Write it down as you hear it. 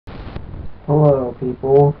Hello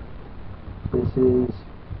people, this is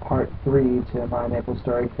part 3 to my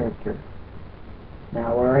MapleStory character.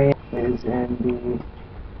 Now where I am is in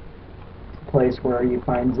the place where you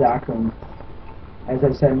find Zakum. As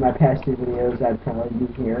I said in my past 2 videos, I'd probably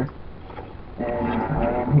be here, and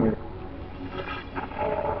I am here.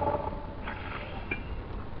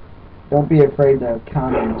 Don't be afraid to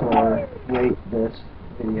comment or rate this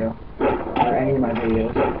video, or any of my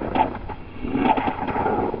videos.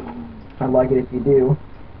 I'd like it if you do.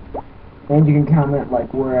 And you can comment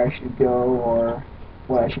like where I should go or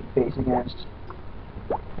what I should face against.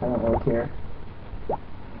 I don't really care.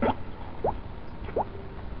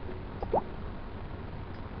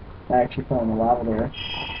 I actually fell in the lava there.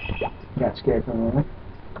 Got scared for a moment.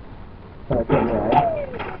 But I couldn't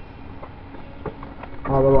ride.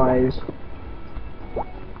 Otherwise,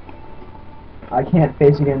 I can't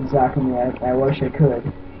face against Zakum yet. I wish I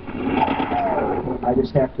could. I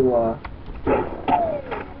just have to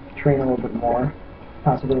train a little bit more,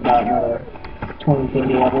 possibly about another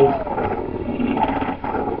 20-30 levels.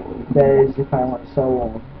 That is if I want to solo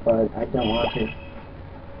him, but I don't want to.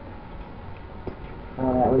 I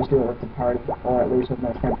want to at least do it with the party, or at least with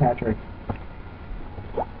my friend Patrick.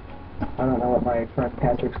 I don't know what my friend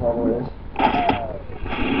Patrick's level is. I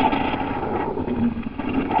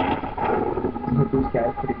hit these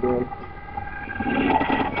guys pretty good.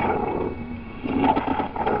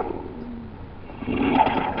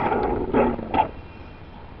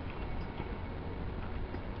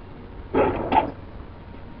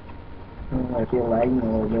 I feel lagging a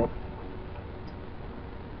little bit.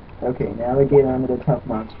 Okay, now we get on to the tough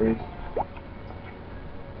monsters.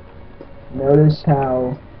 Notice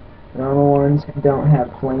how normal ones don't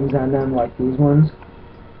have flames on them like these ones,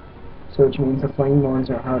 so which means the flame ones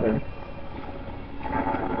are harder.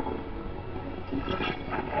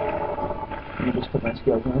 Let me just put my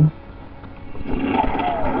skills on.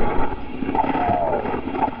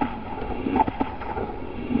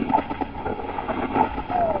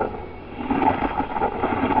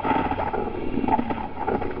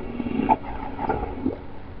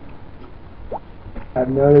 I've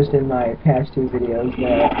noticed in my past 2 videos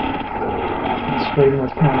that the screen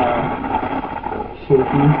was kind of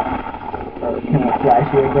shaky, or kind of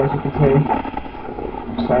flashy, I guess you could say.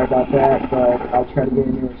 I'm sorry about that, but I'll try to get a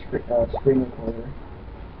new screen recorder.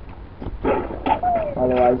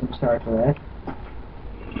 Otherwise, I'm sorry for that.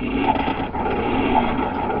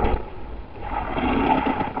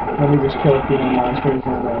 Let me just kill a few more monsters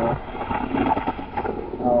and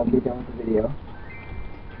I'll be done with the video.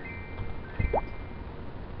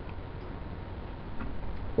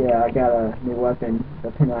 Yeah, I got a new weapon. The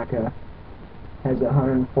Pinaka has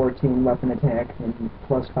 114 weapon attack and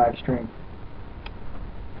plus 5 strength.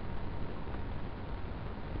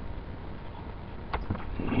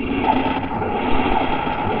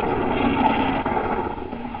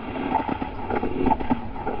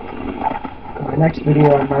 My next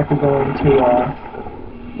video I might be going to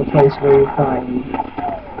the place where you find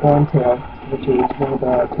Horntail, which is one of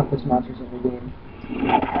the toughest monsters in the game.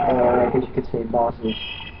 Or I guess you could say bosses.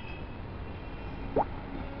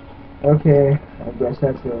 Okay, I guess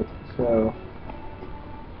that's it. So,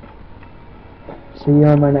 see you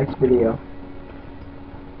on my next video.